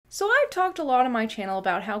So I've talked a lot on my channel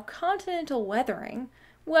about how continental weathering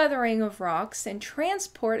of rocks, and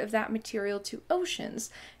transport of that material to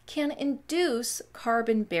oceans can induce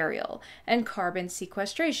carbon burial and carbon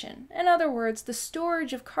sequestration. In other words, the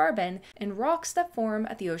storage of carbon in rocks that form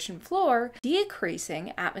at the ocean floor,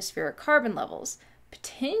 decreasing atmospheric carbon levels,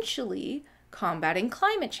 potentially combating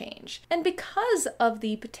climate change. And because of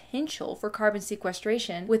the potential for carbon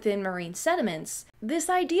sequestration within marine sediments, this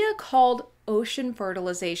idea called ocean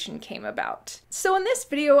fertilization came about. So in this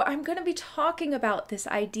video, I'm going to be talking about this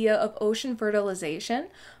idea of ocean fertilization,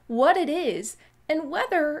 what it is, and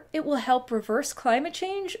whether it will help reverse climate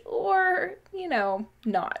change or,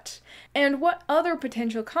 not, and what other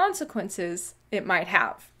potential consequences it might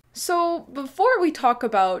have. So before we talk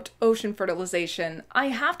about ocean fertilization, I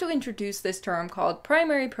have to introduce this term called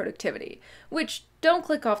primary productivity, which don't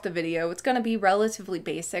click off the video. It's going to be relatively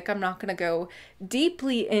basic. I'm not going to go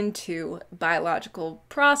deeply into biological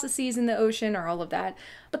processes in the ocean or all of that,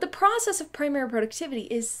 but the process of primary productivity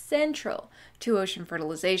is central to ocean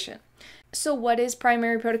fertilization. So what is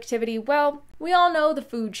primary productivity? Well, we all know the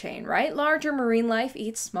food chain, right? Larger marine life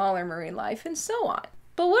eats smaller marine life, and so on.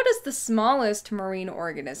 But what does the smallest marine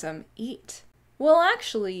organism eat? Well,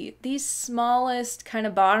 actually, these smallest kind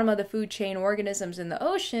of bottom of the food chain organisms in the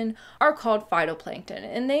ocean are called phytoplankton,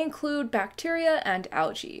 and they include bacteria and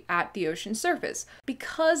algae at the ocean surface.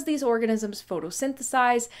 Because these organisms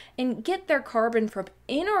photosynthesize and get their carbon from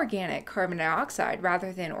inorganic carbon dioxide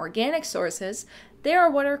rather than organic sources, they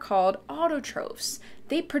are what are called autotrophs.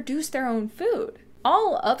 They produce their own food.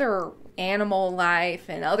 All other animal life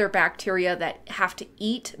and other bacteria that have to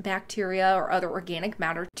eat bacteria or other organic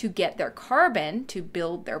matter to get their carbon to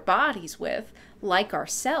build their bodies with, like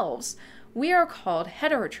ourselves, we are called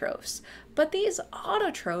heterotrophs. But these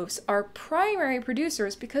autotrophs are primary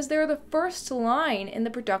producers because they're the first line in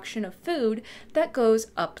the production of food that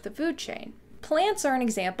goes up the food chain. Plants are an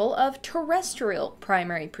example of terrestrial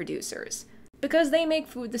primary producers, because they make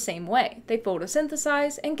food the same way. They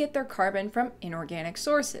photosynthesize and get their carbon from inorganic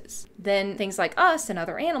sources. Then things like us and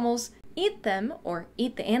other animals eat them, or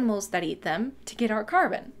eat the animals that eat them, to get our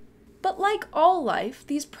carbon. But like all life,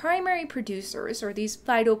 these primary producers, or these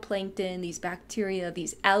phytoplankton, these bacteria,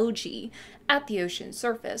 these algae at the ocean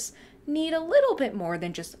surface, need a little bit more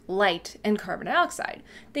than just light and carbon dioxide.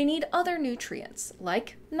 They need other nutrients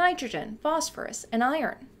like nitrogen, phosphorus, and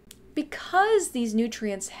iron. Because these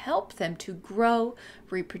nutrients help them to grow,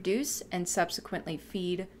 reproduce, and subsequently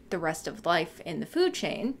feed the rest of life in the food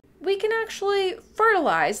chain, we can actually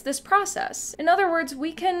fertilize this process. In other words,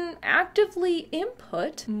 we can actively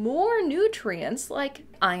input more nutrients like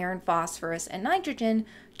iron, phosphorus, and nitrogen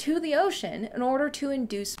to the ocean in order to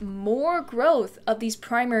induce more growth of these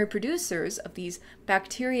primary producers of these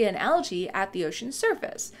bacteria and algae at the ocean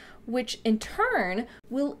surface, which in turn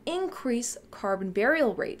will increase carbon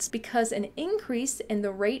burial rates, because an increase in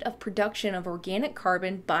the rate of production of organic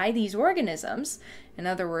carbon by these organisms, in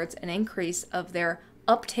other words, an increase of their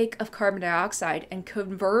uptake of carbon dioxide and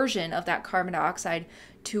conversion of that carbon dioxide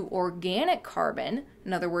to organic carbon,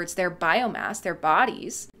 in other words, their biomass, their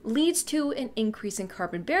bodies, leads to an increase in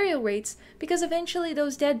carbon burial rates, because eventually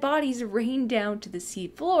those dead bodies rain down to the sea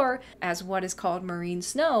floor as what is called marine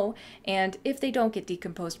snow, and if they don't get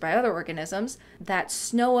decomposed by other organisms, that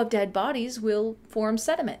snow of dead bodies will form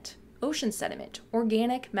sediment. Ocean sediment,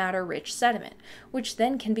 organic matter-rich sediment, which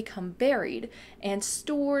then can become buried and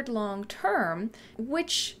stored long-term,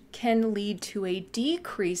 which can lead to a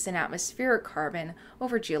decrease in atmospheric carbon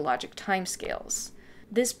over geologic timescales.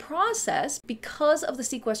 This process, because of the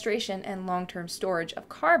sequestration and long-term storage of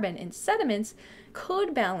carbon in sediments,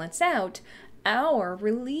 could balance out our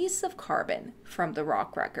release of carbon from the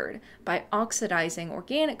rock record by oxidizing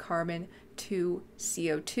organic carbon to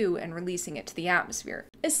CO2 and releasing it to the atmosphere.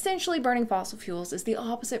 Essentially, burning fossil fuels is the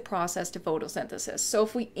opposite process to photosynthesis. So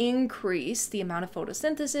if we increase the amount of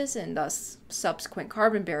photosynthesis and thus subsequent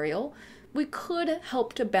carbon burial, we could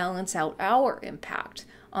help to balance out our impact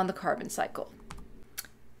on the carbon cycle.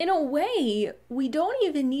 In a way, we don't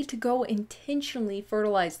even need to go intentionally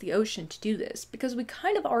fertilize the ocean to do this, because we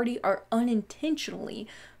kind of already are unintentionally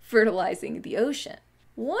fertilizing the ocean.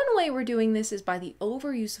 One way we're doing this is by the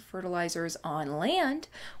overuse of fertilizers on land,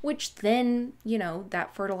 which then,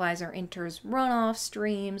 that fertilizer enters runoff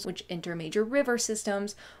streams, which enter major river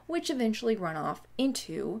systems, which eventually run off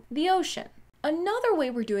into the ocean. Another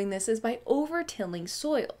way we're doing this is by overtilling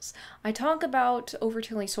soils. I talk about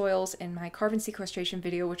overtilling soils in my carbon sequestration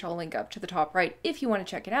video, which I'll link up to the top right if you want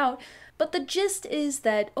to check it out. But the gist is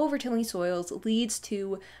that overtilling soils leads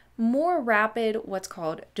to more rapid what's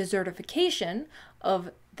called desertification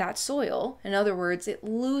of that soil. In other words, it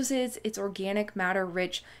loses its organic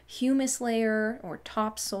matter-rich humus layer or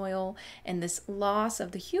topsoil, and this loss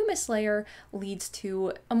of the humus layer leads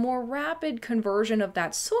to a more rapid conversion of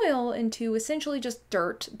that soil into essentially just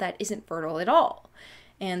dirt that isn't fertile at all.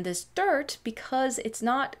 And this dirt, because it's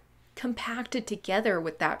not compacted together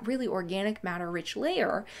with that really organic matter-rich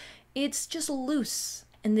layer, it's just loose.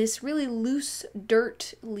 And this really loose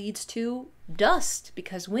dirt leads to dust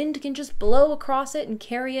because wind can just blow across it and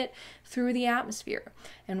carry it through the atmosphere.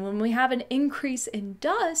 And when we have an increase in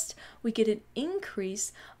dust, we get an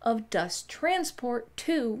increase of dust transport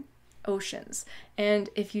to oceans. And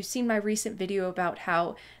if you've seen my recent video about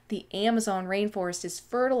how the Amazon rainforest is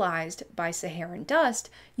fertilized by Saharan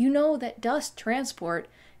dust, you know that dust transport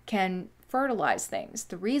can fertilize things.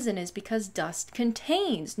 The reason is because dust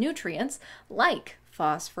contains nutrients like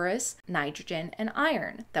phosphorus, nitrogen, and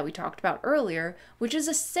iron that we talked about earlier, which is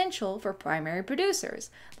essential for primary producers,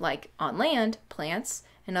 like on land, plants,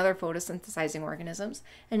 and other photosynthesizing organisms,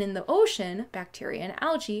 and in the ocean, bacteria and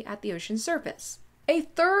algae at the ocean surface. A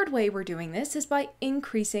third way we're doing this is by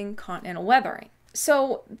increasing continental weathering.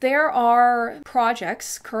 So there are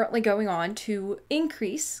projects currently going on to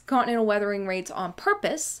increase continental weathering rates on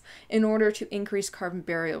purpose in order to increase carbon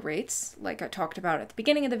burial rates, like I talked about at the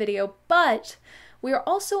beginning of the video, but we are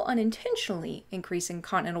also unintentionally increasing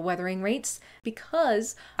continental weathering rates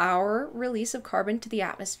because our release of carbon to the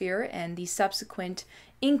atmosphere and the subsequent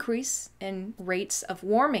increase in rates of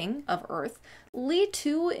warming of Earth lead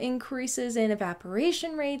to increases in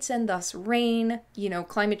evaporation rates and thus rain. You know,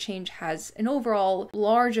 climate change has an overall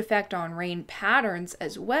large effect on rain patterns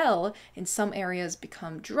as well. In some areas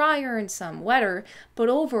become drier and some wetter, but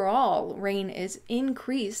overall rain is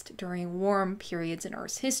increased during warm periods in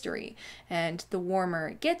Earth's history. And the warmer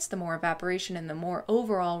it gets, the more evaporation and the more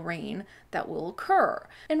overall rain that will occur.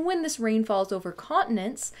 And when this rain falls over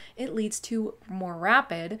continents, it leads to more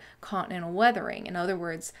rapid continental weathering. In other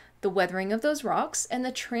words, the weathering of those rocks and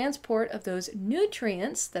the transport of those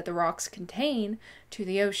nutrients that the rocks contain to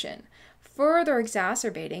the ocean, further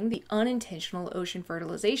exacerbating the unintentional ocean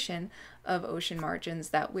fertilization of ocean margins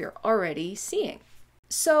that we're already seeing.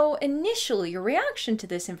 So initially, your reaction to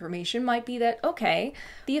this information might be that, okay,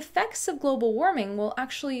 the effects of global warming will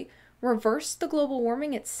actually reverse the global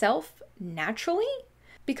warming itself naturally,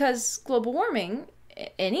 because global warming,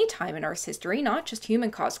 any time in Earth's history, not just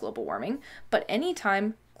human-caused global warming, but any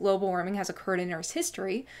time global warming has occurred in Earth's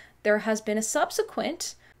history, there has been a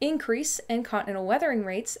subsequent increase in continental weathering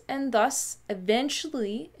rates and thus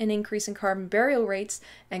eventually an increase in carbon burial rates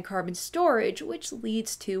and carbon storage, which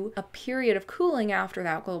leads to a period of cooling after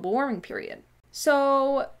that global warming period.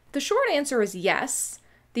 So the short answer is yes,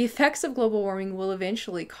 the effects of global warming will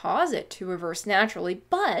eventually cause it to reverse naturally,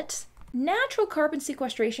 but natural carbon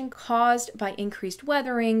sequestration caused by increased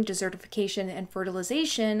weathering, desertification, and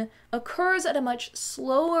fertilization occurs at a much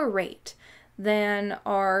slower rate than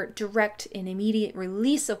our direct and immediate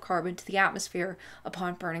release of carbon to the atmosphere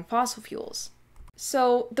upon burning fossil fuels.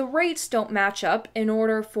 So the rates don't match up in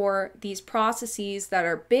order for these processes that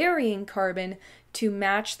are burying carbon to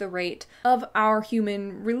match the rate of our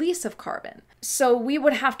human release of carbon. So we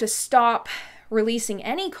would have to stop releasing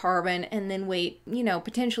any carbon and then wait,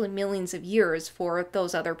 potentially millions of years for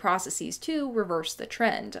those other processes to reverse the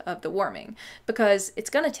trend of the warming, because it's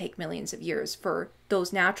going to take millions of years for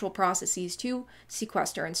those natural processes to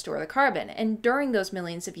sequester and store the carbon. And during those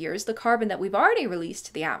millions of years, the carbon that we've already released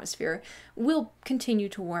to the atmosphere will continue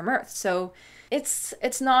to warm Earth. So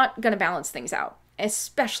it's not going to balance things out,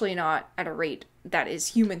 especially not at a rate that is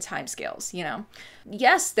human timescales,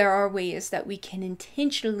 Yes, there are ways that we can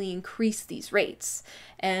intentionally increase these rates,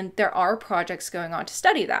 and there are projects going on to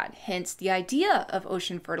study that, hence the idea of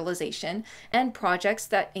ocean fertilization and projects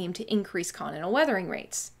that aim to increase continental weathering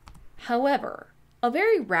rates. However, a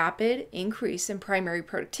very rapid increase in primary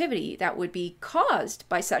productivity that would be caused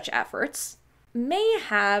by such efforts may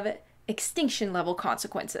have extinction-level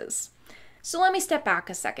consequences. So let me step back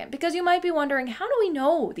a second, because you might be wondering, how do we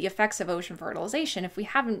know the effects of ocean fertilization if we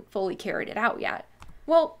haven't fully carried it out yet?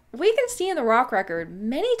 Well, we can see in the rock record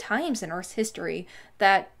many times in Earth's history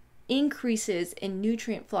that increases in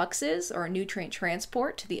nutrient fluxes or nutrient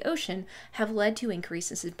transport to the ocean have led to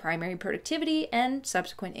increases in primary productivity and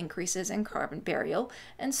subsequent increases in carbon burial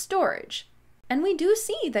and storage. And we do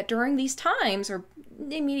see that during these times, or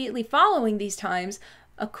immediately following these times,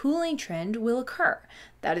 a cooling trend will occur.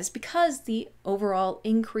 That is because the overall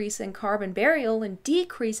increase in carbon burial and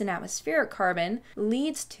decrease in atmospheric carbon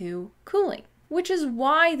leads to cooling, which is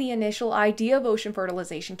why the initial idea of ocean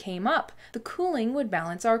fertilization came up. The cooling would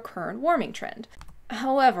balance our current warming trend.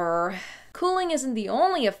 However, cooling isn't the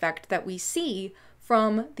only effect that we see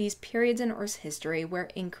from these periods in Earth's history where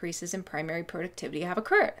increases in primary productivity have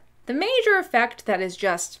occurred. The major effect that is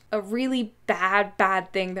just a really bad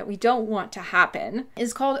thing that we don't want to happen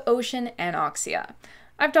is called ocean anoxia.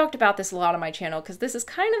 I've talked about this a lot on my channel because this is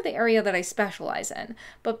kind of the area that I specialize in,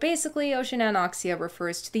 but basically ocean anoxia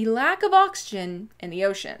refers to the lack of oxygen in the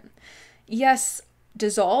ocean. Yes,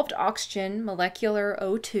 dissolved oxygen, molecular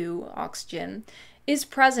O2 oxygen, is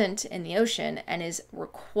present in the ocean and is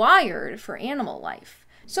required for animal life.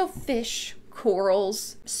 So fish,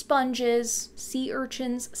 corals, sponges, sea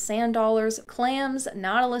urchins, sand dollars, clams,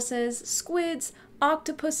 nautiluses, squids,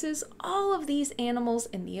 octopuses, all of these animals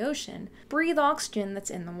in the ocean breathe oxygen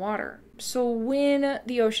that's in the water. So when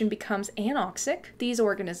the ocean becomes anoxic, these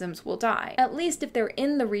organisms will die, at least if they're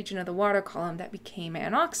in the region of the water column that became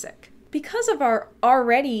anoxic. Because of our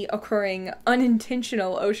already occurring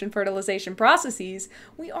unintentional ocean fertilization processes,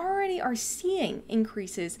 we already are seeing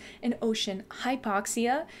increases in ocean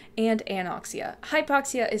hypoxia and anoxia.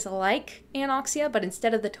 Hypoxia is like anoxia, but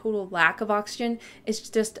instead of the total lack of oxygen, it's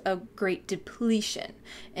just a great depletion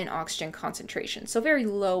in oxygen concentration. So very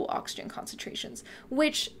low oxygen concentrations,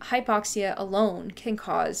 which hypoxia alone can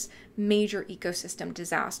cause major ecosystem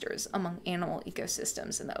disasters among animal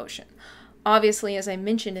ecosystems in the ocean. Obviously, as I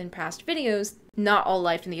mentioned in past videos, not all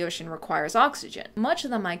life in the ocean requires oxygen. Much of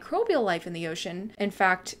the microbial life in the ocean, in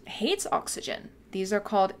fact, hates oxygen. These are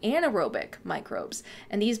called anaerobic microbes,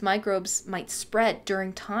 and these microbes might spread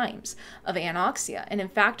during times of anoxia. And in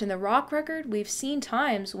fact, in the rock record, we've seen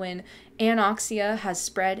times when anoxia has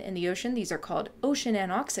spread in the ocean. These are called ocean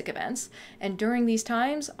anoxic events. And during these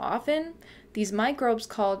times, often, these microbes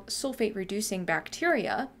called sulfate-reducing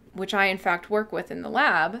bacteria, which I in fact work with in the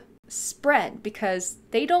lab, spread because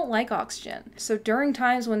they don't like oxygen. So during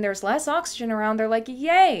times when there's less oxygen around, they're like,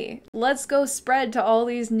 yay, let's go spread to all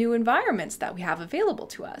these new environments that we have available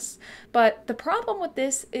to us. But the problem with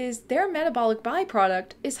this is their metabolic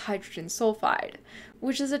byproduct is hydrogen sulfide,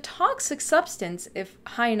 which is a toxic substance if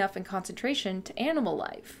high enough in concentration to animal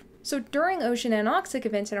life. So during ocean anoxic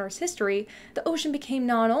events in Earth's history, the ocean became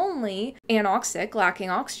not only anoxic,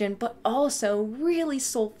 lacking oxygen, but also really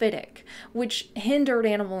sulfidic, which hindered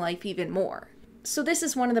animal life even more. So this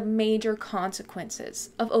is one of the major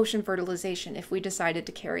consequences of ocean fertilization if we decided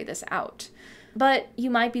to carry this out. But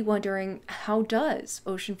you might be wondering, how does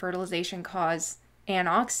ocean fertilization cause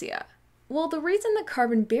anoxia? Well, the reason that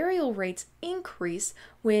carbon burial rates increase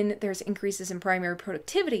when there's increases in primary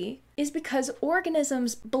productivity is because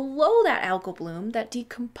organisms below that algal bloom that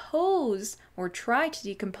decompose or try to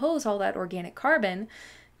decompose all that organic carbon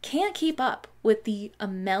can't keep up with the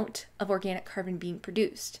amount of organic carbon being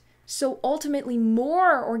produced. So ultimately,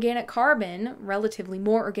 more organic carbon, relatively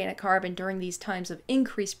more organic carbon during these times of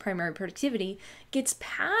increased primary productivity, gets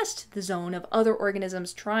past the zone of other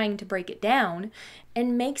organisms trying to break it down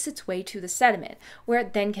and makes its way to the sediment, where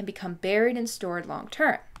it then can become buried and stored long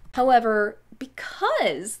term. However,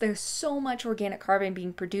 because there's so much organic carbon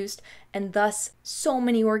being produced and thus so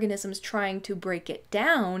many organisms trying to break it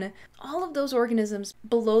down, all of those organisms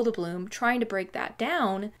below the bloom trying to break that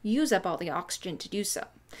down use up all the oxygen to do so.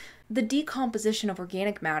 The decomposition of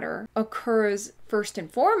organic matter occurs first and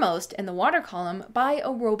foremost in the water column by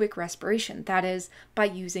aerobic respiration, that is, by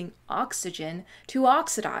using oxygen to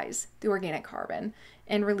oxidize the organic carbon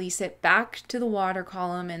and release it back to the water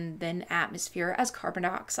column and then atmosphere as carbon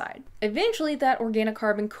dioxide. Eventually, that organic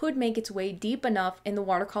carbon could make its way deep enough in the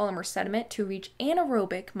water column or sediment to reach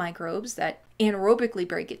anaerobic microbes that anaerobically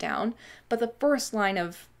break it down, but the first line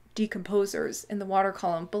of decomposers in the water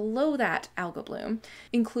column below that algal bloom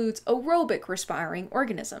includes aerobic respiring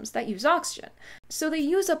organisms that use oxygen. So they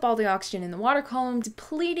use up all the oxygen in the water column,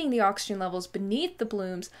 depleting the oxygen levels beneath the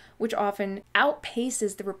blooms, which often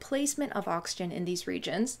outpaces the replacement of oxygen in these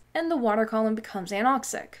regions, and the water column becomes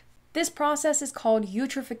anoxic. This process is called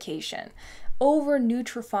eutrophication,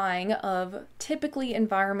 over-neutrifying of typically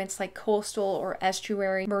environments like coastal or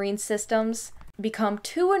estuary marine systems become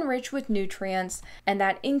too enriched with nutrients, and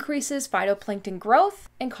that increases phytoplankton growth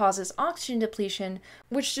and causes oxygen depletion,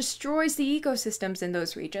 which destroys the ecosystems in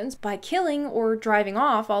those regions by killing or driving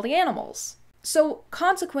off all the animals. So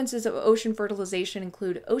consequences of ocean fertilization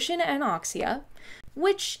include ocean anoxia,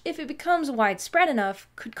 which, if it becomes widespread enough,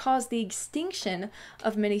 could cause the extinction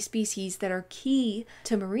of many species that are key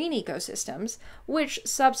to marine ecosystems, which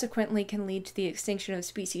subsequently can lead to the extinction of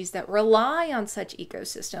species that rely on such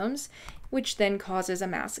ecosystems, which then causes a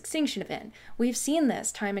mass extinction event. We've seen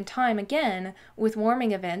this time and time again with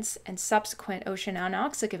warming events and subsequent ocean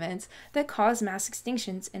anoxic events that cause mass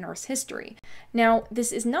extinctions in Earth's history. Now,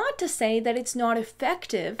 this is not to say that it's not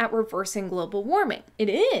effective at reversing global warming. It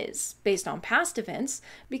is, based on past events,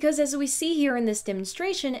 because as we see here in this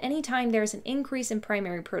demonstration, anytime there's an increase in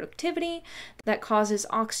primary productivity that causes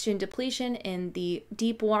oxygen depletion in the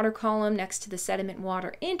deep water column next to the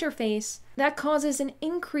sediment-water interface, that causes an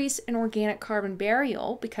increase in organic carbon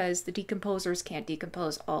burial because the decomposers can't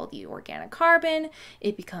decompose all the organic carbon,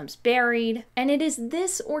 it becomes buried, and it is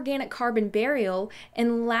this organic carbon burial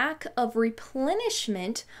and lack of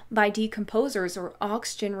replenishment by decomposers or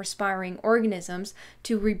oxygen-respiring organisms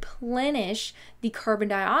to replenish the carbon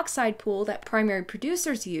dioxide pool that primary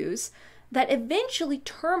producers use that eventually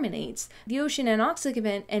terminates the ocean anoxic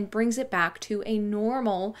event and brings it back to a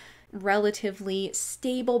normal, relatively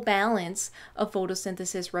stable balance of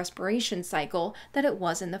photosynthesis respiration cycle that it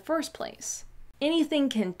was in the first place. Anything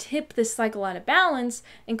can tip this cycle out of balance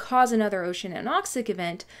and cause another ocean anoxic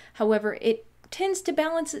event. However, it tends to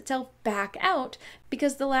balance itself back out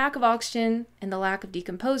because the lack of oxygen and the lack of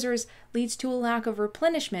decomposers leads to a lack of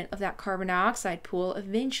replenishment of that carbon dioxide pool,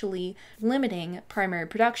 eventually limiting primary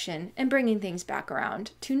production and bringing things back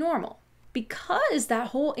around to normal. Because that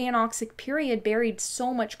whole anoxic period buried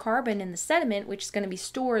so much carbon in the sediment, which is going to be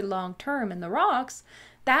stored long term in the rocks,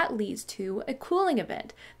 that leads to a cooling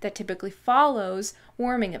event that typically follows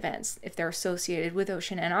warming events if they're associated with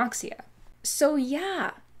ocean anoxia. So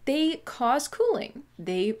yeah, they cause cooling.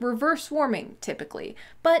 They reverse warming typically,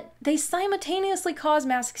 but they simultaneously cause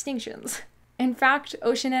mass extinctions. In fact,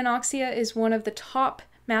 ocean anoxia is one of the top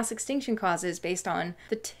mass extinction causes based on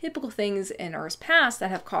the typical things in Earth's past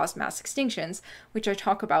that have caused mass extinctions, which I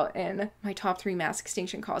talk about in my top 3 mass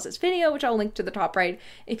extinction causes video, which I'll link to the top right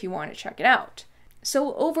if you want to check it out.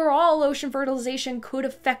 So overall, ocean fertilization could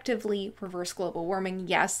effectively reverse global warming,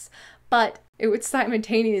 yes, but it would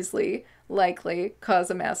simultaneously likely cause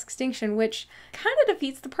a mass extinction, which kind of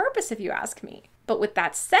defeats the purpose if you ask me. But with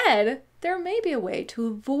that said, there may be a way to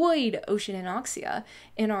avoid ocean anoxia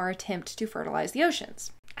in our attempt to fertilize the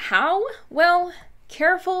oceans. How? Well,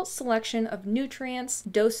 careful selection of nutrients,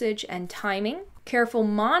 dosage, and timing, careful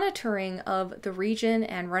monitoring of the region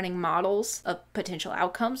and running models of potential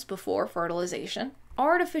outcomes before fertilization,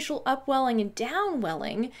 artificial upwelling and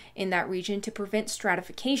downwelling in that region to prevent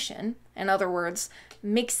stratification, in other words,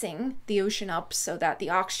 mixing the ocean up so that the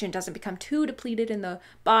oxygen doesn't become too depleted in the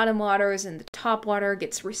bottom waters and the top water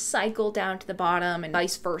gets recycled down to the bottom and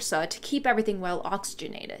vice versa to keep everything well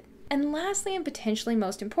oxygenated. And lastly, and potentially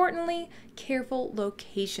most importantly, careful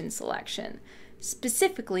location selection,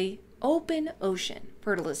 specifically open ocean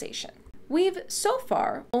fertilization. We've so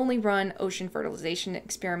far only run ocean fertilization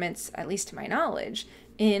experiments, at least to my knowledge,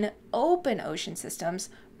 in open ocean systems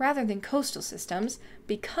rather than coastal systems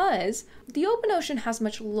because the open ocean has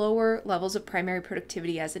much lower levels of primary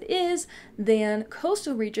productivity as it is than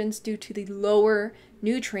coastal regions due to the lower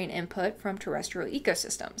nutrient input from terrestrial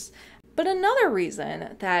ecosystems. But another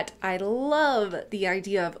reason that I love the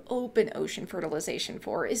idea of open ocean fertilization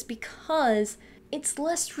for is because it's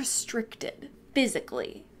less restricted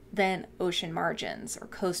physically than ocean margins or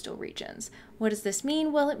coastal regions. What does this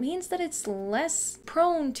mean? Well, it means that it's less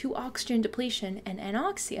prone to oxygen depletion and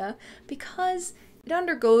anoxia because it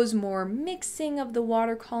undergoes more mixing of the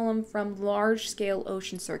water column from large-scale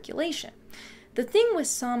ocean circulation. The thing with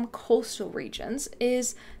some coastal regions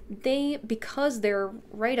is because they're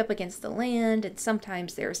right up against the land and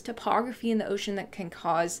sometimes there's topography in the ocean that can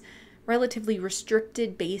cause relatively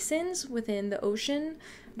restricted basins within the ocean,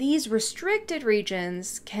 these restricted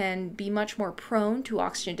regions can be much more prone to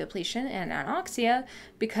oxygen depletion and anoxia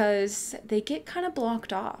because they get kind of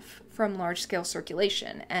blocked off from large-scale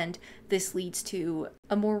circulation, and this leads to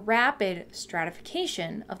a more rapid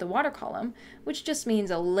stratification of the water column, which just means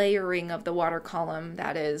a layering of the water column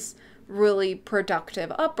that is really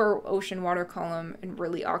productive upper ocean water column and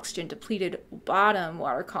really oxygen depleted bottom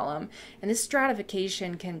water column, and this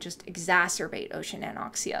stratification can just exacerbate ocean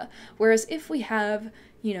anoxia. Whereas if we have,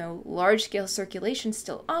 large-scale circulation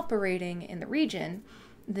still operating in the region,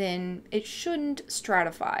 then it shouldn't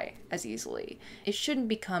stratify as easily. It shouldn't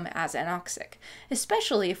become as anoxic,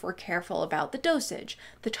 especially if we're careful about the dosage,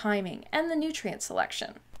 the timing, and the nutrient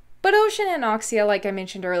selection. But ocean anoxia, like I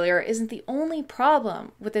mentioned earlier, isn't the only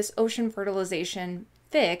problem with this ocean fertilization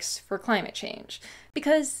fix for climate change.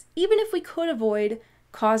 Because even if we could avoid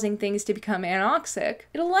causing things to become anoxic,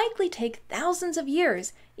 it'll likely take thousands of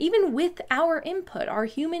years, even with our input, our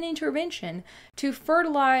human intervention, to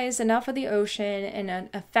fertilize enough of the ocean in an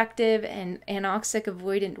effective and anoxic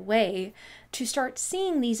avoidant way to start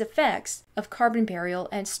seeing these effects of carbon burial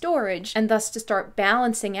and storage, and thus to start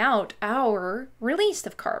balancing out our release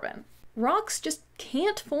of carbon. Rocks just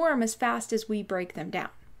can't form as fast as we break them down.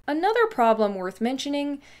 Another problem worth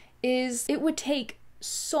mentioning is it would take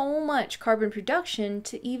so much carbon production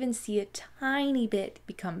to even see a tiny bit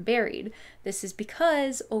become buried. This is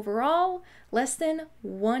because overall, less than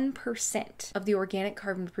 1% of the organic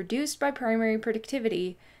carbon produced by primary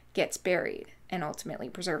productivity gets buried and ultimately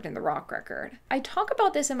preserved in the rock record. I talk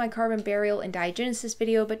about this in my carbon burial and diagenesis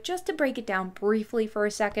video, but just to break it down briefly for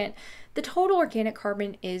a second, the total organic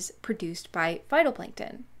carbon is produced by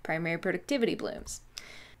phytoplankton, primary productivity blooms.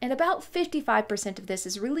 And about 55% of this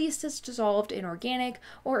is released as dissolved inorganic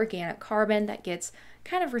or organic carbon that gets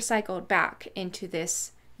kind of recycled back into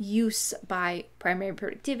this use by primary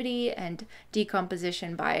productivity and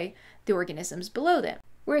decomposition by the organisms below them.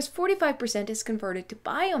 Whereas 45% is converted to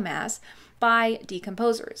biomass by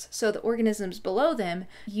decomposers. So the organisms below them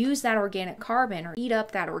use that organic carbon or eat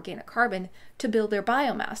up that organic carbon to build their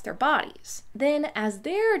biomass, their bodies. Then as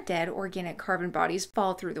their dead organic carbon bodies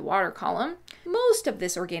fall through the water column, most of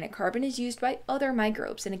this organic carbon is used by other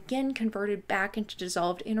microbes and again converted back into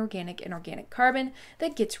dissolved inorganic and organic carbon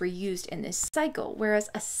that gets reused in this cycle, whereas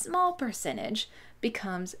a small percentage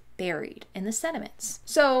becomes buried in the sediments.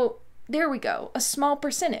 So there we go, a small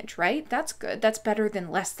percentage, right? That's good. That's better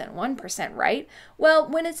than less than 1%, right? Well,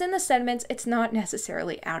 when it's in the sediments, it's not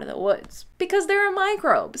necessarily out of the woods because there are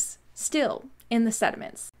microbes still in the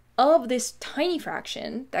sediments. Of this tiny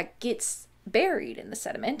fraction that gets buried in the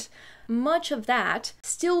sediment, much of that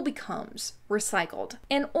still becomes recycled,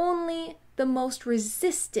 and only the most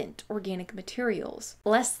resistant organic materials,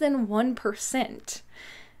 less than 1%,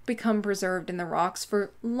 become preserved in the rocks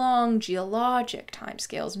for long geologic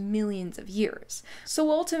timescales, millions of years. So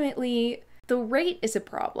ultimately, the rate is a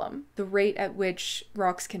problem. The rate at which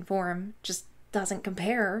rocks can form just doesn't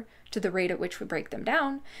compare to the rate at which we break them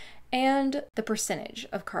down, and the percentage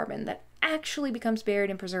of carbon that actually becomes buried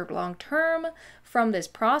and preserved long term from this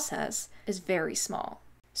process is very small.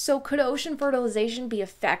 So could ocean fertilization be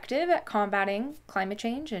effective at combating climate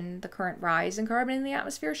change and the current rise in carbon in the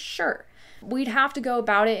atmosphere? Sure. We'd have to go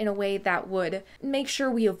about it in a way that would make sure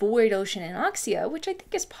we avoid ocean anoxia, which I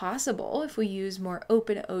think is possible if we use more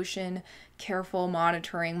open ocean, careful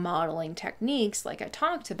monitoring, modeling techniques like I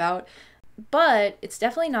talked about, but it's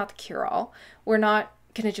definitely not the cure-all. We're not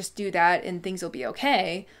going to just do that and things will be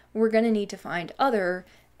okay. We're going to need to find other,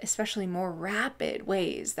 especially more rapid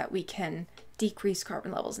ways that we can decrease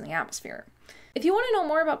carbon levels in the atmosphere. If you want to know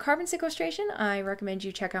more about carbon sequestration, I recommend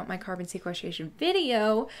you check out my carbon sequestration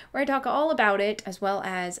video where I talk all about it, as well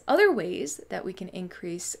as other ways that we can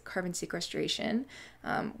increase carbon sequestration,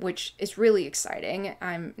 which is really exciting.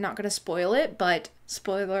 I'm not going to spoil it, but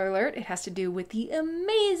spoiler alert, it has to do with the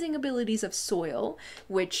amazing abilities of soil,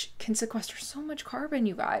 which can sequester so much carbon,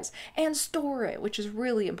 you guys, and store it, which is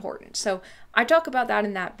really important. So I talk about that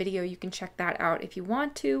in that video. You can check that out if you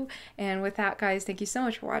want to. And with that, guys, thank you so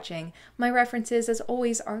much for watching. My references, as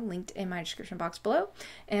always, are linked in my description box below,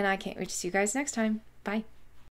 and I can't wait to see you guys next time. Bye.